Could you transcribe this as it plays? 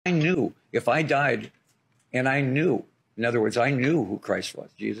knew if I died and I knew, in other words, I knew who Christ was,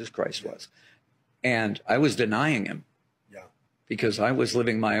 Jesus Christ was, and I was denying him because I was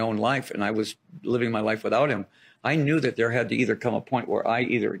living my own life and I was living my life without him. I knew that there had to either come a point where I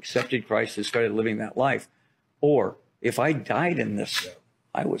either accepted Christ and started living that life, or if I died in this,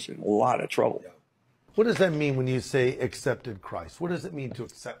 I was in a lot of trouble. What does that mean when you say accepted Christ? What does it mean to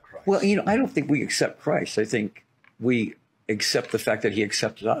accept Christ? Well, you know, I don't think we accept Christ. I think we accept the fact that he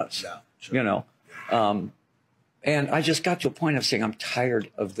accepted us, you know. And I just got to a point of saying, I'm tired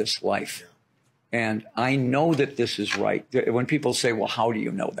of this life. And I know that this is right. When people say, well, how do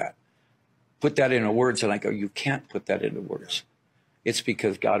you know that? Put that into words. And I go, you can't put that into words. It's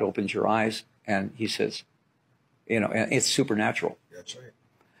because God opens your eyes and he says, you know, and it's supernatural. That's right.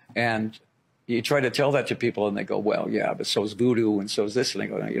 And you try to tell that to people and they go, well, yeah, but so is voodoo and so is this. And I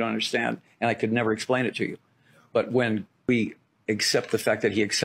go, no, you don't understand. And I could never explain it to you. But when we accept the fact that he accepts